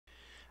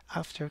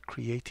after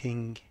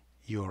creating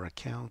your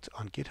account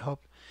on GitHub,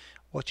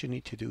 what you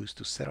need to do is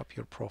to set up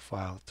your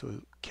profile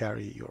to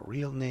carry your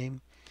real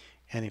name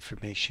and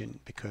information,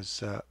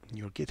 because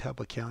your GitHub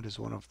account is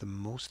one of the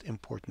most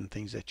important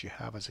things that you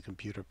have as a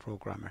computer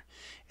programmer.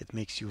 It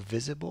makes you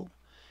visible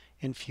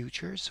in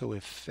future. So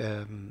if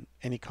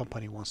any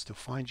company wants to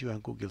find you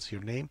and Googles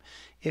your name,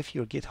 if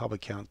your GitHub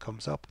account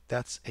comes up,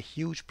 that's a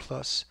huge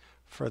plus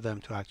for them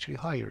to actually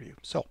hire you.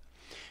 So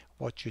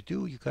what you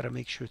do, you got to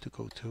make sure to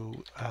go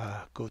to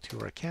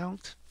your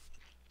account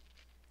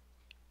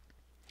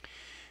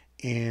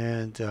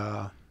and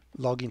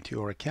log into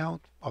your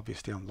account.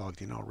 Obviously I'm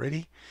logged in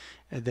already,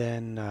 and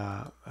then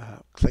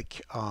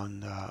click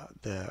on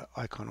the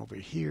icon over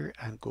here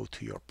and go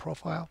to your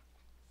profile,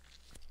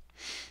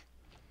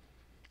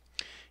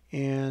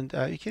 and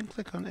you can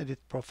click on edit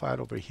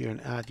profile over here and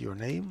add your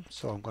name.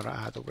 So I'm going to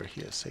add over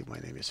here, say my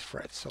name is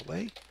Fred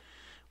Soleil.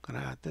 I'm going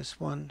to add this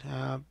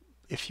one.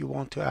 If you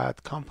want to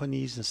add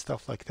companies and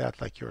stuff like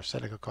that, like you're a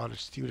Seneca College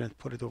student,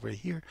 put it over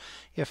here.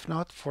 If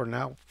not, for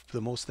now,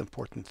 the most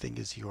important thing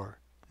is your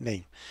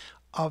name.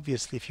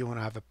 Obviously, if you want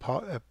to have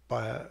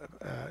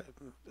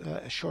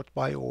a short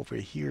bio over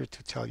here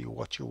to tell you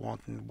what you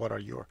want and what are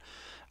your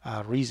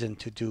reason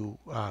to do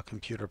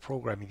computer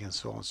programming and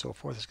so on and so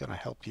forth, is going to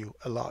help you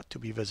a lot to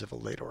be visible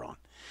later on.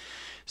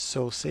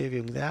 So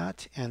saving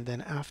that, and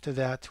then after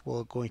that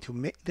we're going to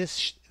make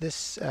this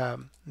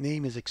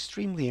name is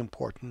extremely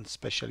important,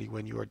 especially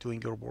when you are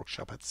doing your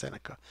workshop at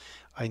Seneca.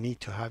 I need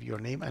to have your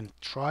name, and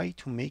try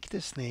to make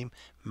this name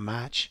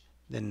match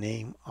the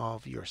name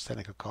of your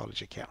Seneca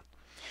College account.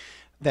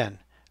 Then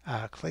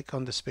click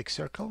on this big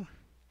circle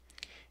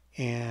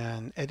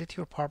and edit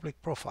your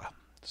public profile.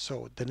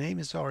 So the name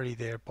is already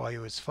there,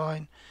 bio is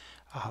fine.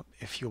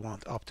 If you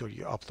want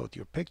you upload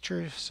your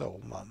picture, so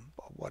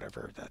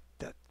whatever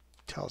that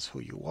tells who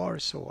you are.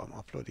 So I'm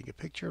uploading a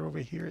picture over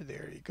here.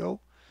 There you go.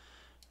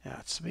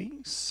 That's me.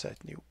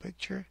 Set new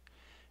picture,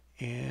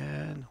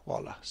 and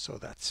voila. So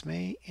that's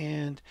me.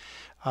 And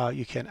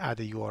you can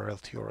add a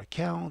URL to your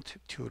account,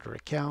 tutor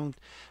account,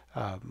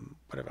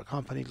 whatever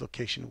company,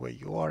 location where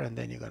you are, and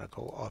then you're going to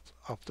go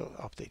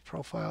update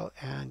profile,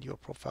 and your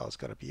profile is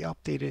going to be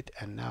updated,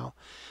 and now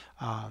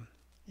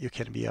you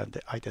can be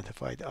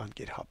identified on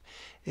GitHub.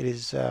 It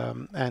is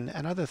and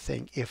another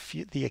thing, if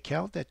the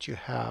account that you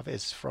have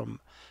is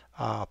from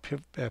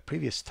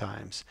previous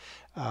times,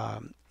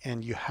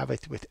 and you have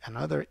it with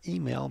another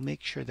email,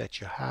 make sure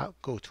that you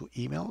go to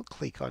email,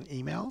 click on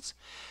emails.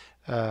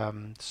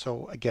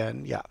 So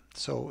again,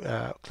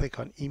 click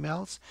on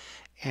emails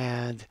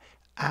and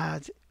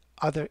add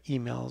other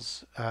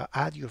emails,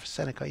 add your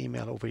Seneca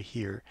email over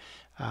here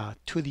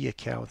to the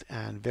account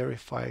and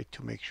verify it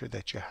to make sure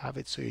that you have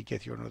it, so you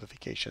get your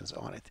notifications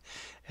on it.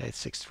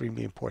 It's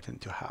extremely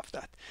important to have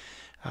that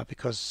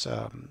because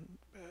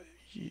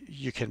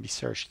you can be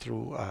searched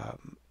through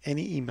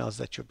any emails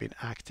that you've been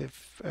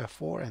active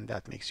for, and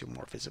that makes you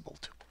more visible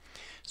too.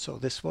 So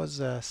this was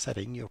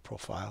setting your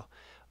profile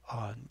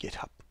on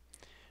GitHub.